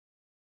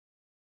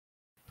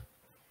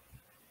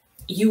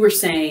you were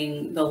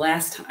saying the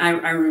last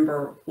time, I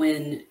remember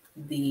when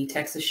the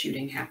Texas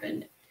shooting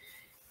happened,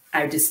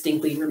 I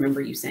distinctly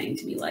remember you saying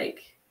to me,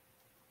 like,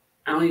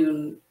 I don't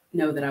even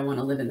know that I want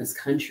to live in this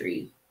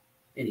country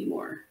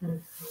anymore.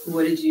 Mm-hmm.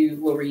 What did you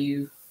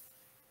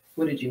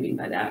mean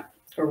by that?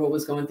 Or what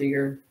was going through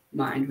your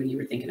mind when you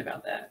were thinking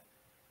about that?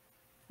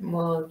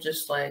 Well,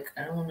 just like,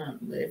 I don't want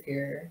to live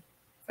here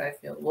if I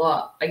feel,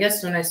 well, I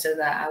guess when I said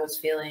that, I was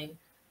feeling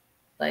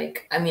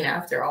like, I mean,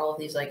 after all of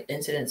these like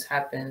incidents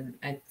happen,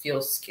 I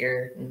feel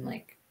scared and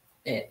like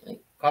it like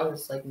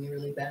causes like me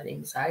really bad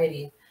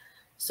anxiety.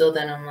 So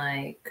then I'm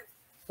like,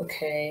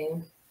 okay,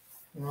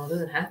 well, it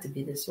doesn't have to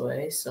be this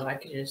way. So I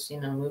could just,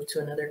 move to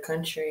another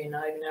country and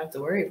not even have to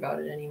worry about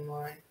it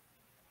anymore.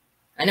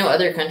 I know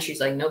other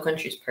countries, like no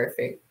country's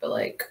perfect, but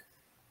like,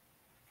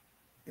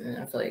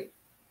 I feel like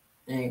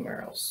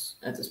anywhere else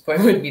at this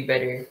point would be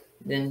better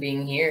than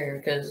being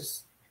here,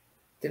 because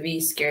to be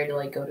scared to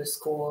like go to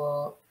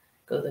school,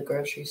 go to the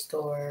grocery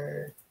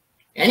store,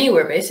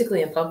 anywhere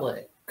basically in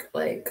public,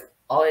 like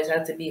always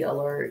have to be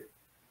alert,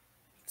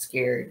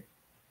 scared.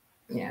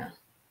 Yeah.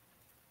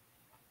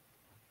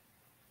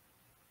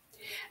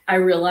 I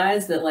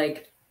realized that,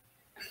 like,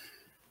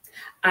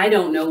 I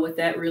don't know what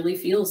that really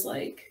feels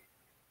like,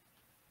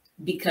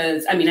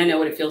 because I mean, I know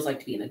what it feels like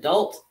to be an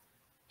adult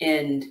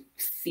and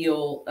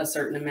feel a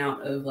certain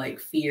amount of like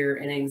fear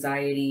and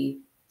anxiety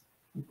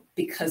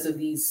because of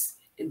these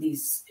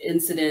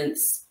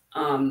incidents.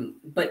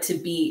 But to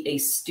be a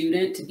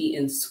student, to be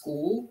in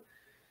school,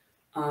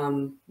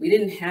 we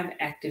didn't have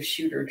active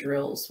shooter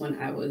drills when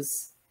I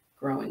was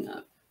growing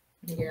up.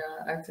 Yeah,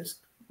 active,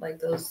 like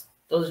those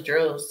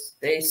drills,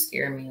 they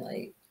scare me.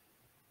 Like,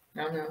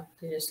 I don't know,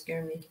 they just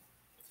scare me.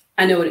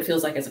 I know what it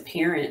feels like as a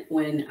parent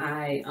when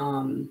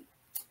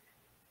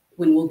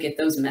when we'll get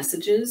those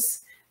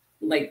messages,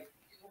 like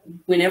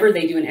whenever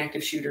they do an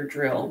active shooter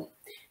drill,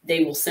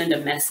 they will send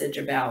a message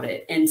about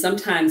it. And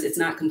sometimes it's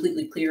not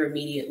completely clear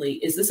immediately.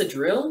 Is this a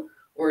drill,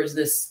 or is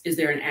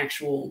there an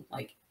actual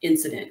like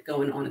incident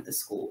going on at the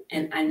school?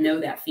 And I know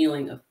that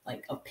feeling of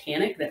like a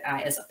panic that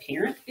I, as a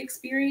parent,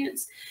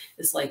 experience.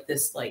 It's like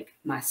this, like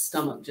my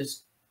stomach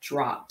just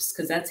drops,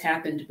 because that's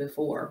happened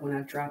before when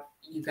I've dropped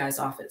you guys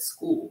off at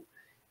school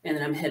and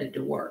then I'm headed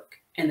to work.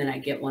 And then I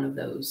get one of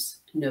those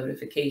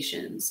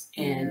notifications,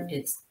 and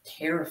it's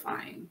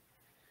terrifying.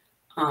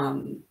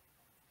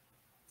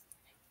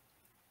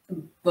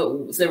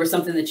 But there was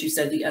something that you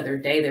said the other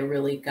day that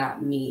really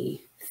got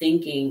me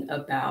thinking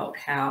about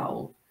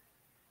how,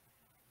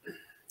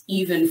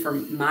 even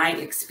from my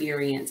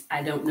experience,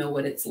 I don't know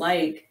what it's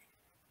like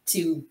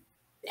to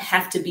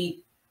have to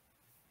be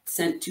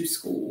sent to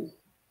school,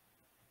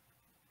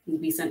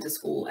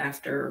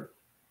 after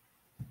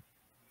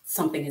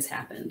something has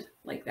happened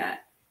like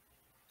that.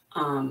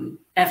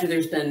 After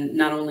there's been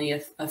not only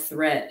a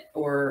threat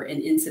or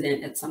an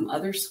incident at some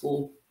other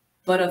school,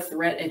 but a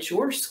threat at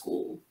your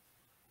school.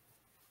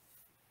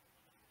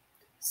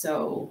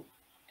 So,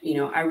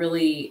 I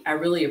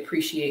really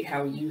appreciate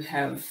how you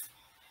have,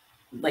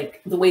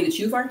 like, the way that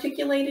you've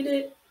articulated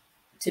it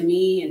to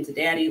me and to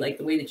Daddy, like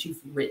the way that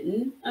you've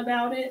written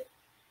about it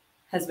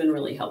has been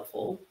really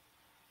helpful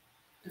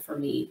for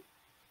me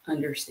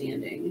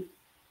understanding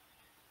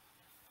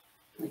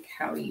like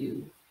how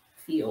you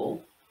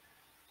feel.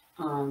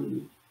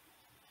 Do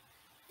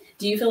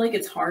you feel like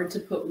it's hard to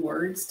put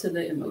words to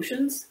the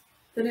emotions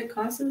that it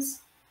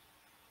causes?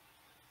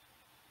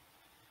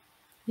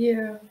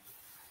 Yeah.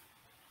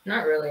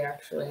 Not really,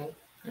 actually.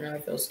 I know I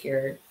feel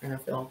scared, and I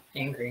feel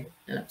angry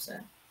and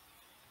upset.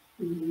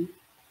 Mm-hmm.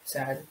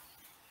 Sad.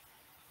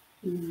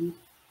 Mm-hmm.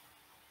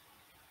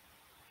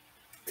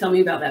 Tell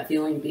me about that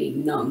feeling of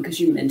being numb, because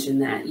you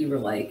mentioned that you were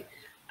like,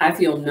 I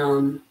feel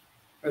numb,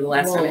 or the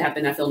last time it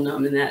happened, I feel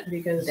numb, and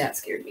that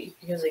scared me.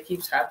 Because it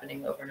keeps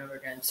happening over and over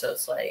again, so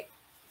it's like,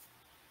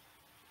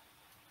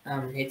 I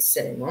hate to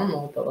say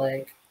normal, but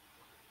like,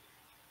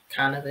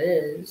 kind of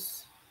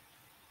is.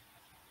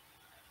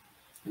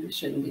 And it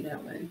shouldn't be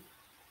that way.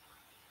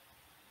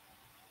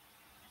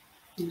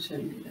 It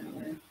shouldn't be that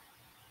way.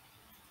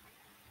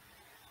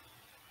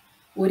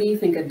 What do you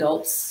think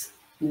adults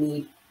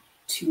need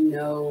to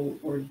know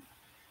or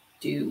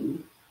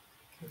do?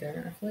 I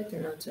feel like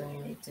they're not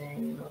doing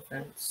anything. No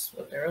offense,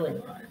 what they're really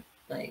not.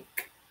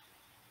 Like,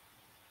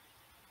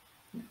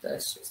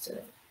 that's just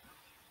it.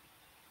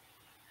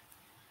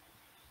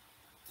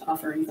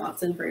 Offering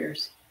thoughts and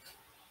prayers.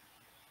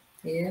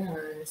 Yeah,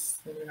 it's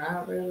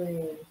not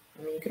really.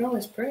 I mean, you can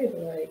always pray,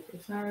 but like,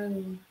 it's not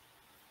really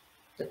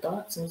the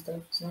thoughts and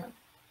stuff.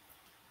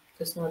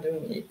 It's not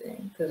doing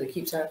anything because it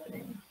keeps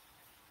happening.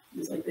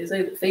 It's like they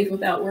say that faith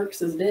without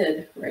works is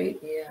dead, right?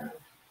 Yeah.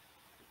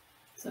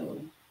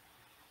 So,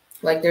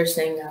 like, they're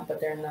saying that,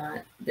 but they're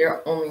not.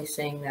 They're only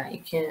saying that.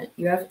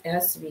 It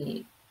has to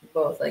be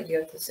both. Like, you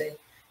have to say,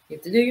 you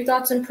have to do your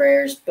thoughts and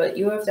prayers, but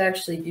you have to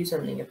actually do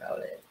something about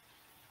it.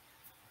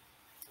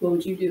 What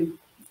would you do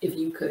if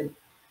you could?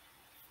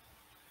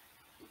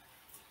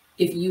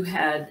 If you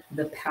had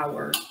the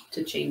power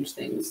to change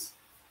things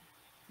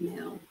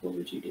now, what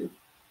would you do?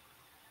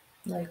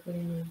 Like, what do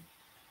you mean?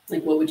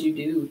 Like, what would you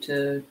do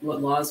to,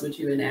 what laws would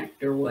you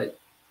enact, or what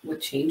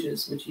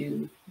changes would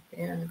you?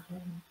 ban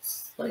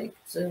guns? Like,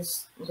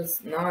 just,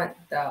 it's not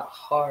that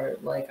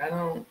hard. Like, I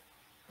don't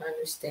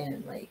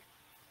understand. Like,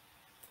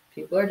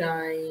 people are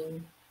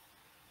dying,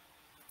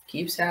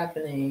 keeps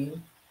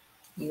happening.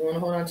 You want to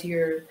hold on to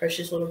your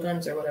precious little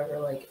guns or whatever.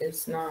 Like,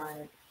 it's not.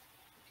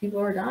 People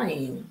are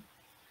dying,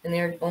 and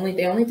they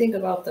only think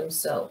about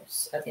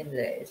themselves. At the end of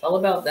the day, it's all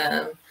about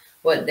them,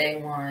 what they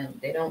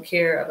want. They don't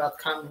care about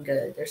the common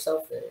good. They're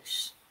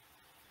selfish.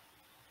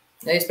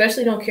 They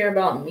especially don't care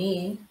about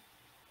me,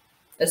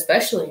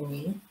 especially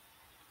me,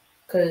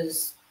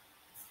 because,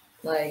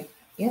 like,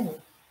 yeah.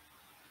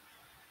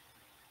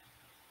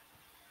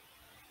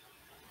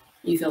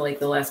 You feel like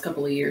the last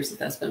couple of years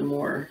that's been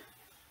more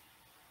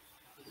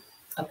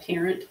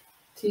apparent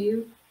to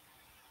you?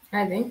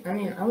 I think, I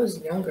mean, I was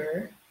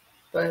younger,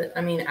 but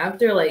I mean,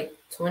 after like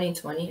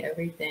 2020,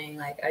 everything,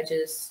 like, I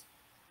just,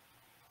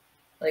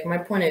 like, my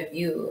point of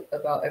view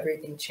about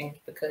everything changed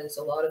because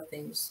a lot of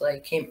things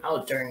like came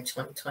out during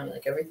 2020.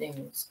 Like,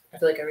 everything's, I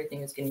feel like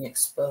everything is getting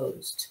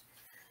exposed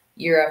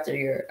year after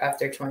year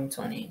after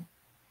 2020.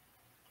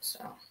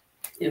 So,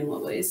 In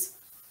what ways?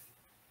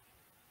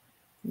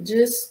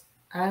 just,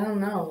 I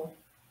don't know.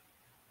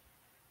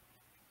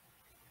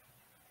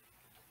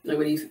 Like,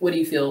 what do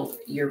you feel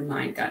your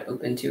mind got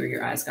open to, or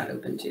your eyes got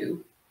open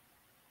to,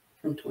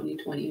 from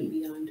 2020 and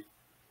beyond?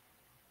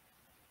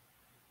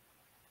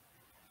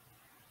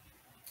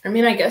 I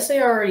mean, I guess I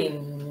already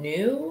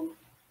knew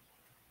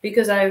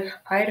because I'd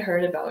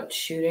heard about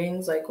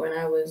shootings like when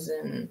I was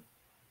in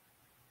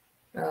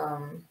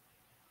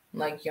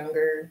like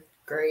younger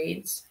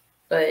grades,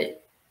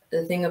 but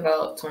the thing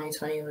about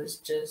 2020 was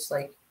just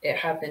like it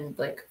happened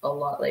like a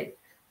lot, like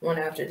one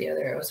after the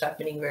other. It was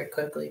happening very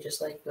quickly,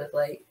 just like with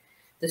like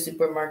the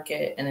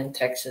supermarket and in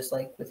Texas,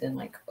 like within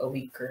like a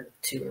week or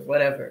two or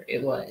whatever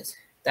it was.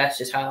 That's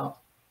just how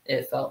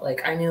it felt.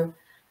 Like I knew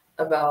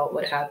about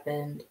what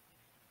happened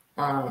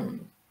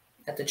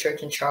at the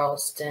church in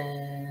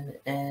Charleston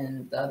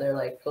and the other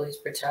like police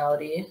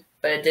brutality,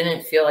 but it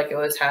didn't feel like it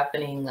was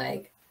happening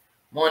like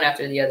one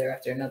after the other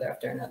after another.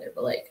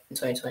 But like in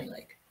 2020,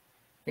 like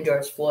when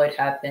George Floyd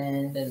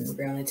happened and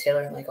Breonna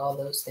Taylor and like all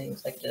those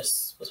things, like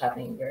just was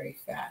happening very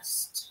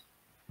fast.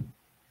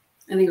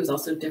 I think it was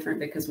also different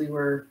because we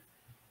were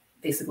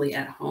basically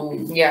at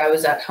home. Yeah, I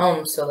was at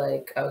home, so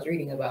like I was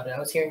reading about it, I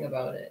was hearing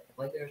about it.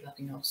 Like there was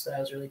nothing else that I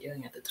was really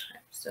doing at the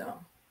time, so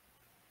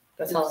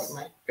that's how like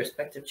my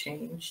perspective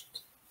changed.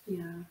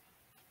 Yeah.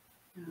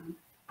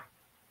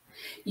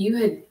 You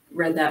had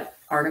read that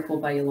article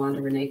by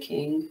Yolanda Renee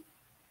King.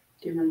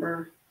 Do you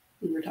remember?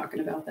 We were talking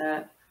about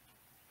that.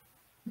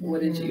 What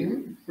did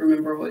you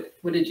remember?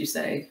 What did you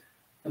say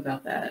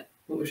about that?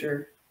 What was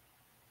your?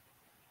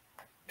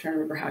 I'm trying to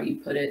remember how you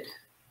put it.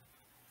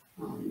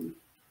 When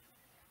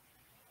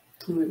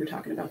we were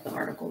talking about the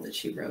article that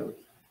she wrote.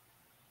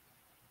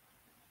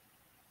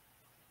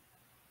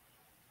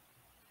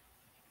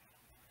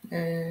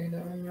 I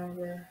don't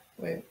remember.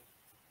 Wait.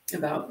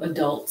 About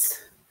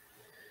adults.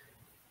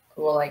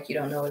 Well, like you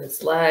don't know what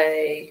it's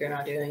like. You're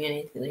not doing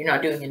anything. You're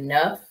not doing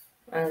enough.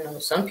 I don't know.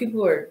 Some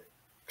people are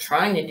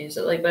trying to do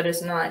so, like, but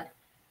it's not.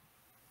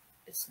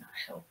 It's not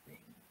helping.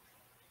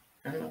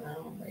 I don't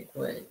know, like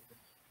what.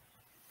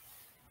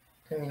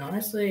 I mean,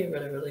 honestly,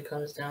 what it really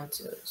comes down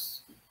to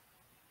is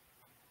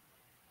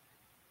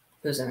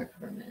who's in the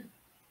government.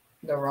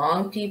 The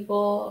wrong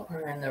people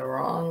are in the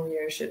wrong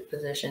leadership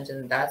positions,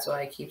 and that's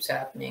why it keeps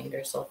happening.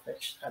 They're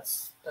selfish.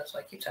 That's why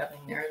it keeps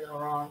happening. They're in the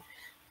wrong.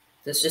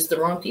 It's just the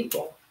wrong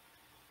people.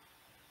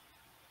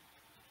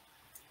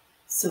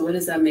 So, what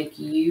does that make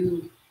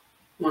you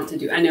want to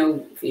do? I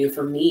know,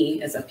 for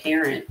me as a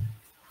parent,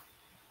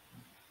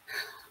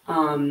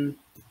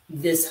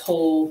 this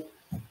whole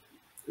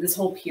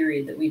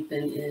period that we've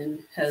been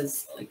in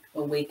has like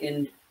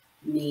awakened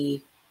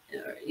me.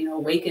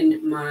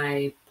 Awakened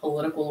my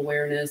political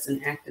awareness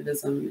and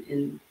activism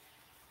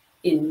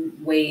in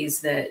ways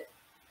that,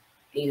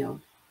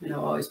 I've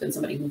always been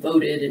somebody who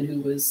voted and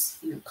who was,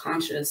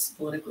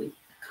 politically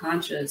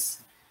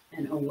conscious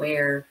and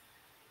aware,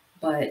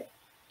 but,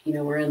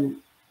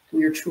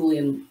 we're truly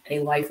in a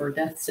life or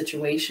death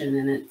situation,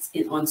 and it's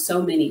on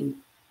so many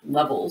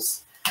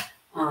levels.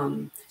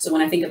 So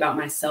when I think about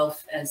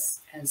myself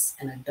as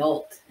an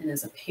adult and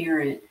as a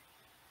parent,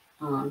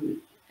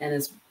 and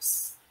as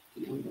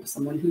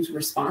someone who's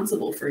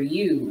responsible for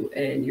you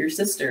and your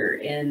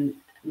sister and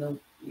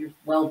your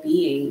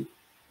well-being,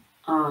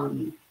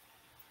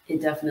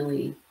 it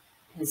definitely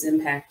has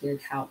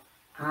impacted how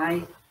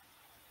I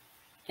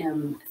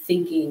am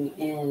thinking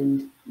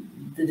and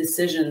the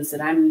decisions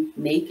that I'm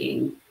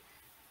making.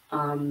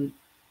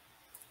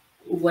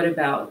 What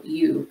about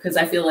you? Because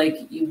I feel like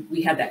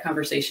we had that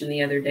conversation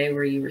the other day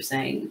where you were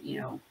saying,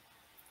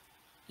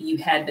 you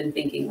had been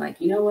thinking like,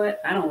 you know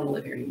what, I don't want to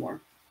live here anymore.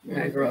 When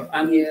I grow up,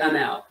 I'm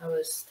out. I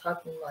was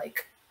talking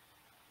like,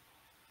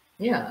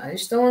 yeah, I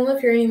just don't want to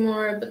live here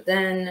anymore. But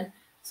then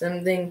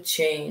something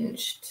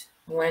changed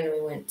when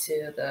we went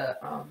to the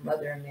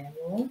Mother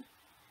Emanuel,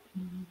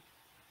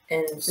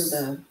 and for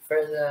the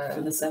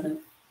 7th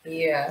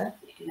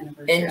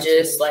anniversary. And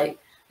just like,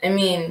 I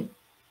mean,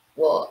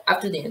 well,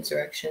 after the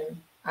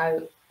insurrection, I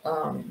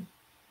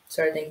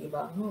started thinking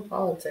about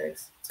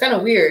politics. It's kind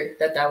of weird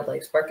that would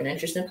like spark an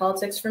interest in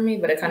politics for me,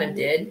 but it kind of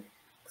did,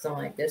 because I'm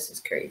like, this is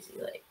crazy.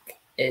 Like,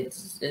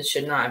 it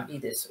should not be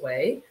this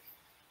way.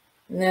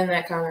 And then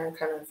I kind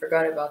of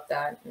forgot about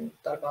that and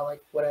thought about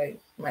like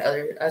my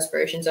other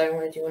aspirations I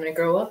want to do when I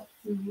grow up.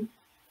 Mm-hmm.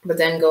 But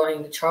then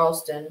going to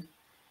Charleston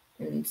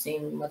and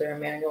seeing Mother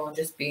Emanuel and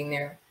just being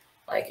there,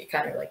 like, it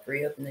kind of like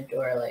reopened the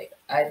door. Like,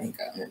 I think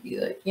I'm gonna be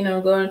like,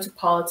 going into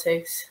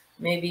politics,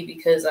 maybe,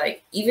 because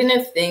like, even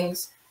if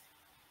things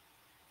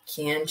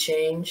can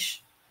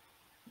change,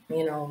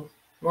 while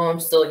I'm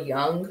still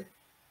young,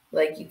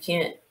 like, you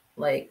can't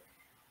like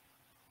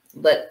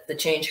let the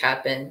change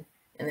happen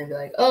and then be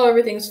like, oh,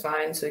 everything's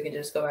fine, so we can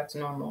just go back to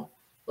normal.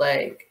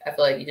 Like, I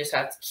feel like you just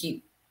have to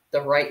keep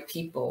the right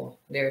people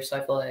there. So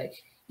I feel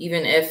like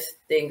even if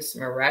things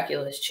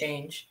miraculously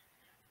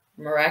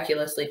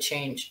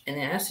change, and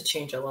it has to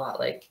change a lot.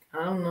 Like,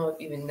 I don't know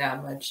if even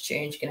that much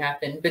change can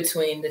happen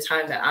between the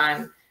time that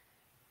I'm,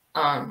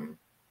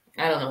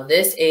 I don't know,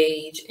 this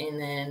age,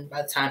 and then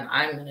by the time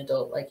I'm an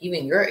adult, like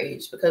even your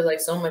age, because like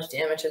so much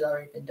damage has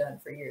already been done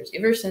for years.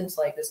 Ever since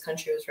like this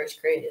country was first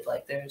created,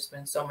 like there's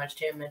been so much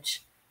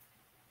damage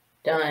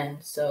done.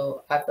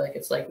 So I feel like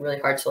it's like really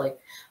hard to like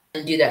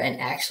undo that and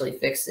actually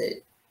fix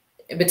it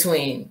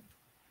between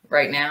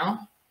right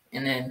now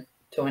and then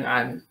to when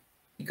I'm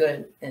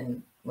good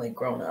and like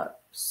grown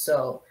up.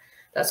 So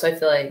that's why I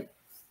feel like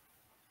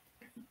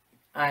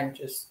I'm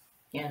just,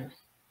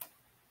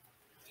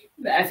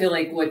 I feel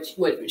like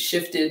what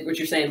shifted, what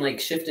you're saying, like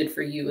shifted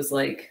for you is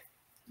like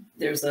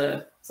it's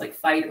like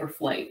fight or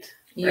flight.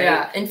 Right?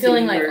 Yeah, and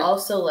feeling like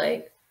also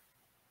like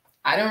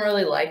I don't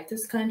really like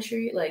this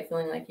country, like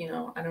feeling like,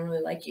 I don't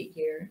really like it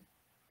here.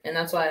 And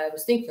that's why I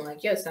was thinking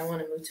like, yes, I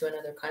want to move to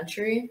another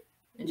country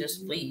and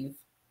just leave.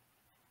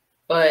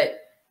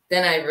 But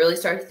then I really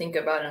started to think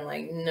about it, and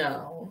like,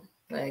 no,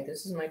 like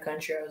this is my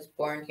country. I was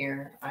born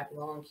here. I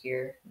belong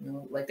here.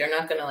 Like they're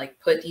not gonna like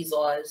put these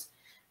laws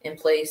in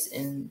place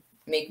and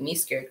make me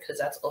scared, because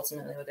that's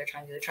ultimately what they're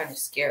trying to do. They're trying to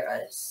scare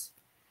us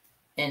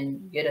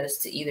and get us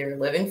to either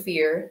live in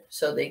fear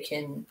so they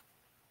can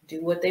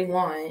do what they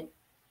want,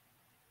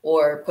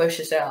 or push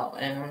us out.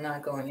 And I'm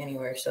not going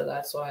anywhere. So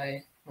that's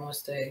why I want to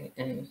stay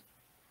and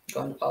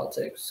go into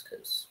politics,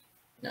 because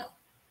no.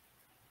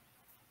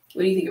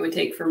 What do you think it would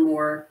take for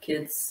more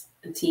kids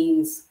and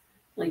teens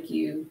like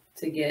you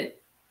to get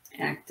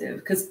active?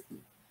 Because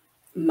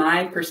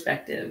my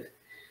perspective,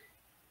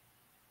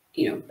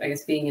 I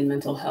guess being in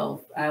mental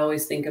health, I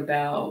always think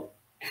about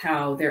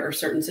how there are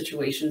certain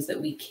situations that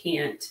we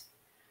can't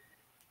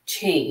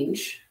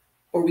change,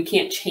 or we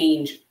can't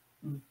change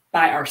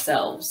by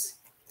ourselves.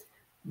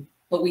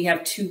 But we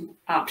have two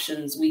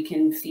options. We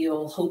can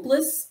feel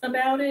hopeless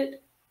about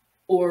it,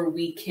 or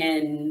we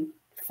can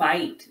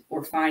fight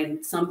or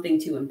find something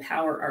to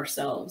empower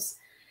ourselves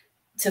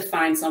to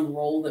find some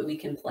role that we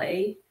can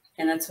play.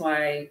 And that's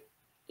why,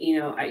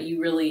 you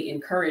really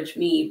encourage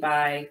me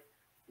by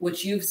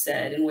what you've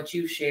said and what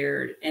you've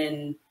shared.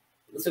 And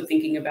so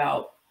thinking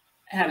about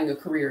having a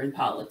career in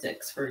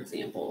politics, for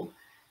example,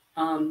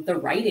 the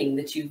writing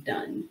that you've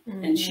done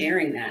and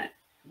sharing that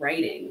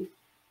writing,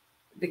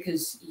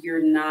 because you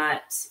are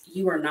not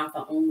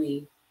the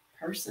only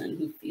person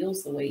who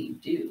feels the way you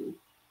do.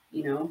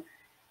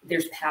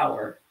 There's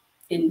power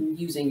in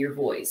using your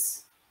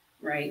voice,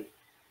 right?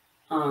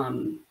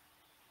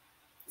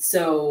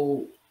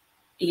 So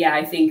yeah,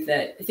 I think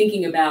that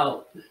thinking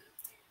about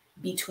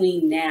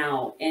between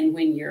now and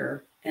when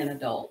you're an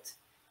adult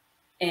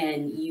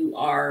and you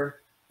are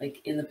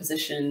like in the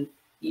position,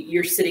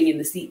 you're sitting in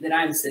the seat that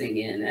I'm sitting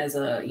in as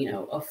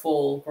a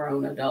full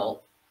grown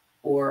adult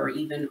or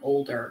even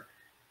older.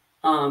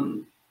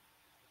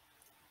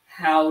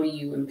 How do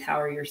you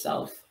empower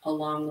yourself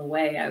along the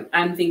way?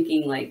 I'm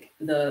thinking like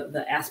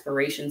the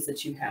aspirations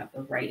that you have,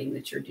 the writing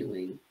that you're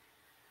doing.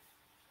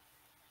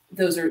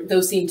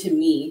 Those seem to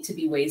me to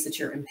be ways that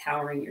you're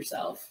empowering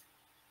yourself.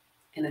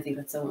 And I think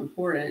that's so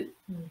important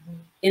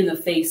in the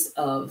face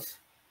of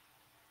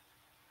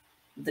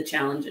the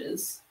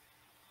challenges.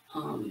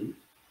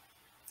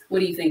 What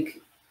do you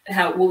think?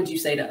 What would you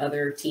say to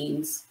other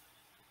teens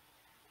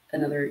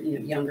and other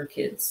younger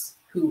kids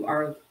who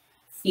are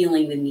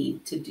feeling the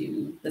need to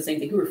do the same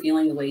thing, who are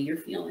feeling the way you're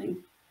feeling?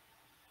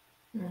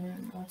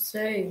 I'll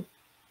say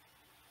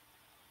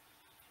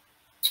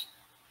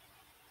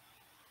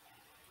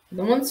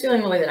the ones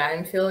feeling the way that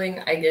I'm feeling,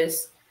 I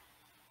guess,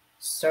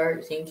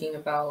 start thinking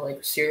about,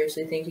 like,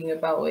 seriously thinking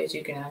about ways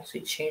you can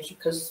actually change it.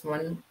 Because it's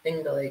one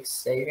thing to, like,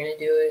 say you're going to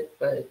do it,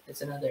 but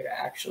it's another to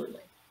actually,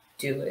 like,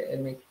 do it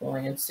and make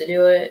plans to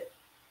do it.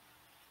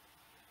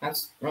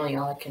 That's really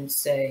all I can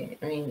say.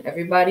 I mean, I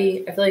feel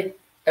like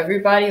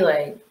everybody,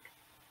 like,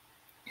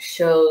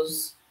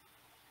 shows,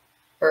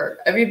 or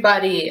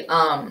everybody,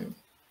 what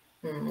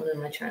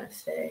am I trying to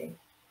say?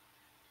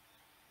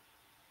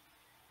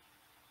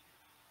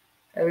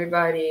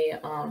 everybody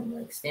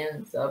like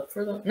stands up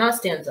for them, not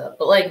stands up,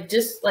 but like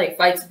just like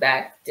fights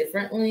back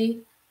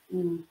differently.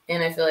 Mm.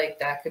 And I feel like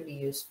that could be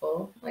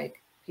useful.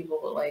 Like people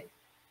would like,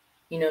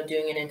 you know,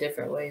 doing it in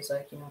different ways,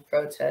 like, you know,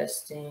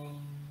 protesting,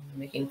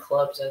 making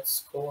clubs at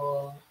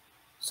school,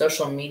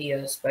 social media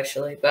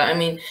especially. But I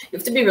mean, you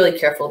have to be really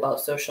careful about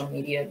social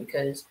media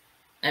because,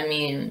 I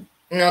mean,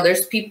 you know,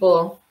 there's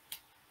people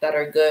that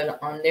are good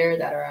on there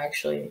that are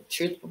actually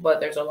truthful, but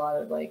there's a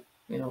lot of like,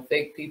 you know,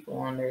 fake people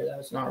on there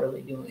that's not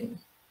really doing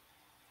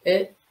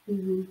it.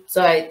 Mm-hmm.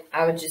 So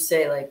I would just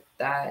say like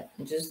that,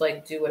 just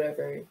like do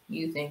whatever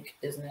you think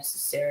is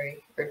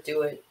necessary or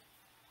do it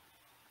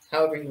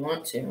however you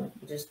want to.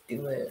 Just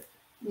do it.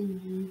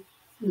 Mm-hmm.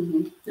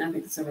 Mm-hmm. I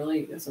think that's a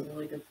really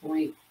good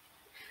point.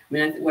 I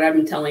mean, what I've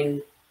been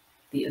telling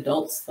the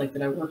adults like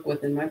that I work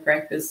with in my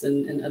practice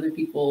and other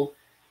people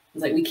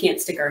is like we can't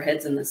stick our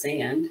heads in the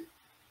sand.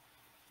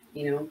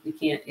 You know, we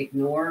can't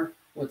ignore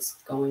what's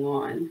going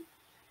on.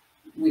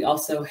 We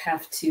also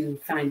have to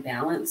find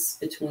balance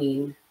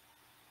between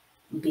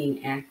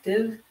being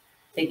active,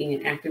 taking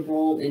an active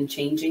role in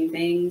changing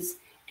things,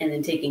 and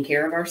then taking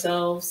care of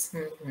ourselves.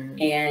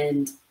 Mm-hmm.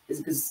 And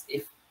because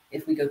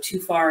if we go too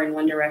far in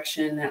one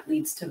direction, that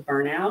leads to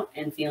burnout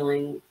and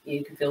feeling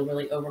you can feel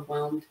really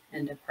overwhelmed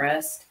and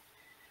depressed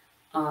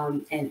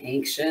and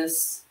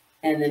anxious.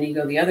 And then you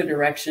go the other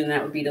direction,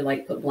 that would be to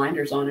like put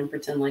blinders on and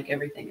pretend like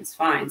everything is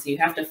fine. So you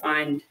have to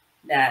find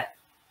that,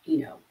 you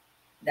know,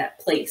 that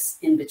place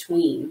in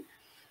between.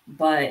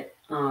 But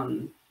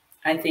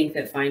I think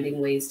that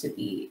finding ways to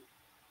be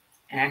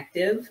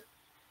active,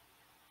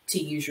 to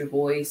use your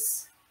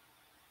voice,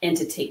 and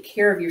to take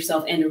care of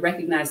yourself and to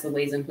recognize the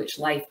ways in which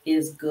life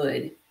is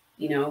good,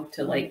 you know,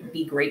 to like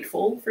be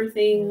grateful for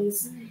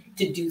things,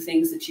 to do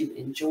things that you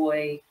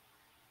enjoy,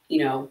 you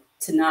know,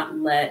 to not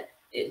let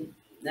it,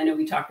 I know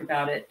we talked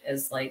about it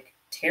as like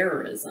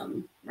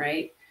terrorism,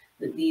 right?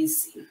 That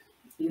these,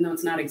 even though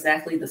it's not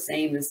exactly the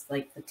same as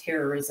like the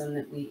terrorism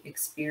that we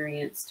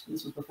experienced,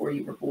 this was before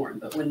you were born,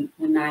 but when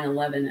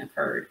 9/11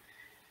 occurred,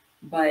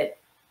 but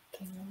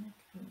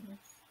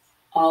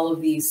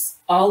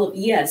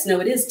yes, no,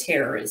 it is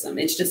terrorism.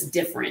 It's just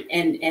different.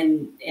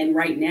 And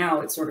right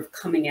now it's sort of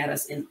coming at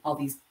us in all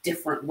these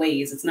different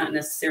ways. It's not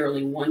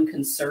necessarily one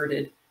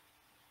concerted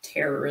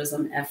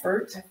terrorism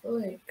effort. I feel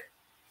like,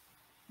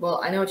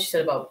 well, I know what you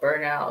said about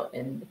burnout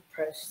and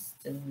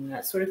depressed and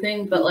that sort of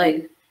thing, but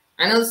like,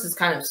 I know this is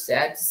kind of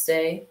sad to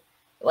say.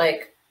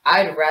 Like,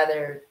 I'd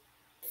rather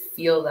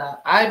feel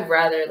that. I'd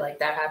rather like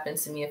that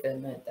happens to me if it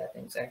meant that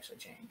things actually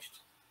changed.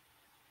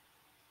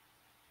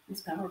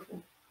 It's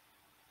powerful.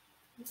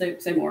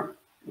 Say more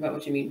about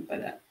what you mean by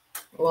that.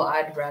 Well,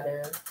 I'd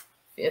rather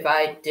if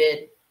I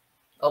did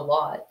a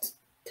lot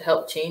to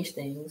help change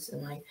things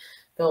and like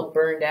felt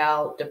burned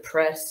out,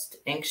 depressed,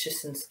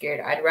 anxious, and scared.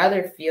 I'd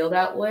rather feel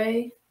that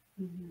way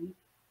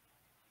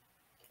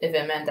if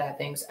it meant that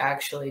things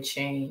actually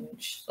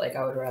changed. Like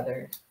I would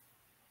rather,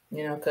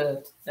 you know,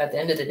 because at the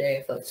end of the day,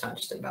 I feel like it's not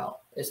just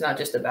about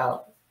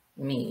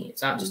me.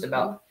 It's not just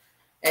about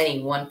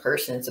any one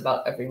person. It's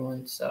about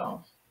everyone.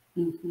 So.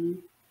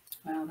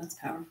 Wow, that's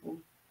powerful.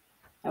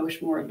 I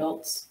wish more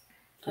adults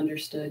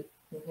understood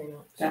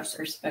that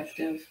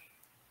perspective.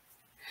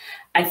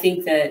 I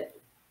think that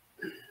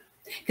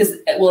because,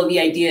 well,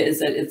 the idea is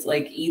that it's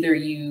like either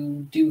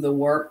you do the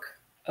work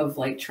of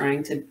like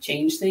trying to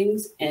change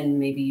things and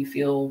maybe you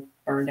feel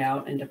burned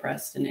out and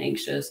depressed and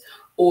anxious,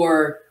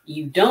 or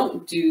you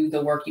don't do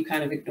the work, you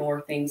kind of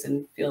ignore things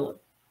and feel,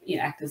 you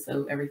act as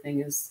though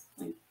everything is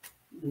like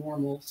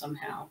normal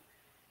somehow.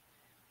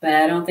 But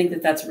I don't think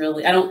that that's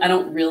really, I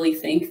don't really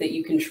think that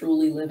you can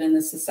truly live in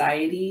this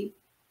society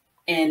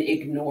and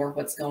ignore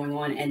what's going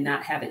on and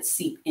not have it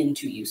seep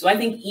into you. So I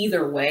think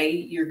either way,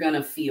 you're going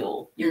to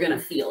feel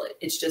it.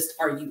 It's just,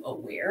 are you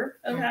aware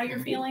of how you're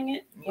feeling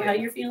it or how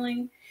you're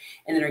feeling?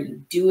 And then are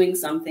you doing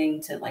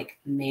something to like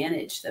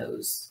manage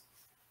those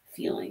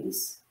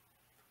feelings?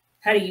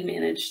 How do you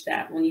manage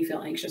that when you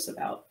feel anxious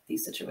about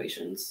these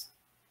situations?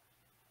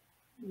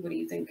 What do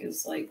you think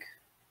is like,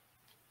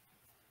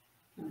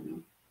 I don't know.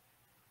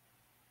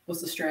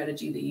 What's the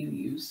strategy that you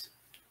use?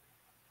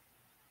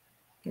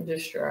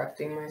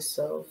 Distracting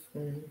myself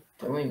and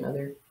doing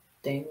other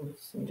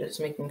things and just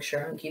making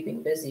sure I'm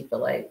keeping busy.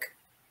 But like,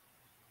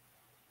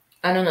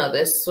 I don't know,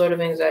 this sort of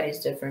anxiety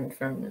is different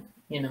from,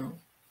 you know,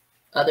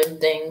 other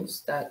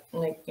things that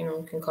like, you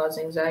know, can cause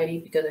anxiety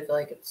because I feel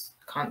like it's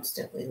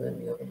constantly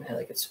living over my head.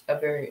 Like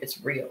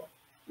it's real.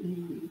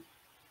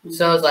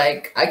 So it's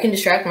like, I can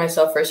distract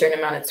myself for a certain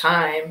amount of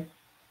time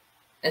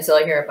until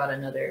I hear about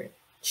another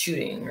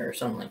shooting or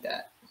something like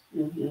that.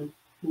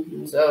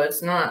 So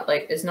it's not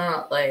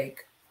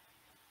like,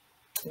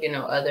 you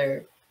know,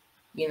 other,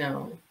 you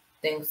know,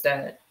 things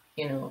that,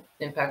 you know,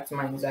 impact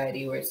my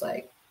anxiety where it's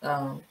like,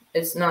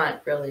 it's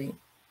not really,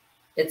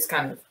 it's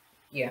kind of,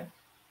 yeah.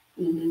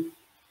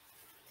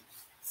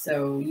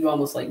 So you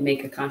almost like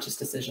make a conscious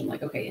decision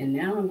like, okay, and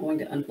now I'm going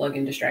to unplug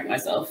and distract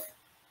myself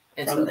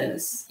from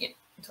this. Yeah,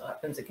 until it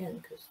happens again,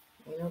 because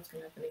you know it's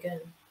going to happen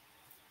again.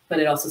 but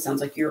it also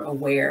sounds like you're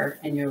aware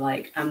and you're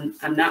like, I'm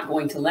not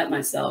going to let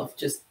myself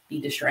just be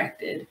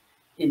distracted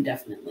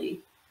indefinitely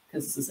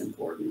because this is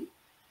important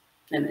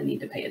and I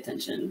need to pay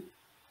attention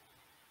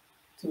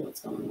to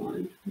what's going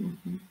on.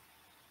 Mm-hmm.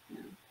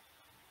 Yeah.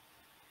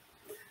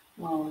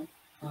 Well,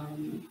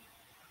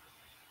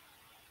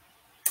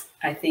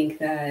 I think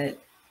that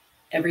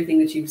everything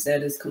that you've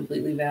said is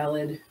completely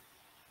valid.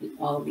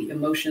 All the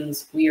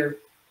emotions, we're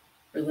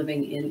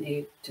living in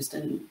a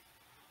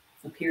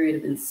period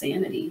of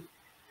insanity,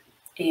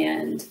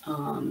 and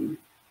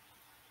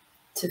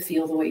to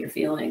feel the way you're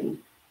feeling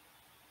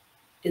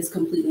is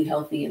completely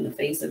healthy in the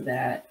face of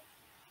that.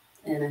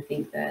 And I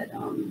think that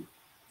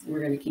we're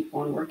going to keep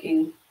on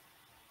working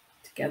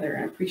together.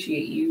 I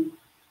appreciate you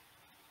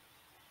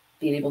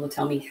being able to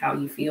tell me how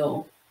you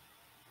feel.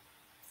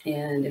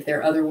 And if there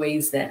are other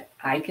ways that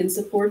I can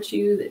support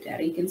you, that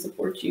Daddy can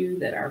support you,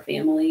 that our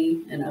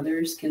family and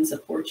others can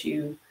support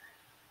you,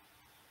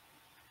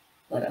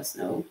 let us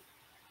know.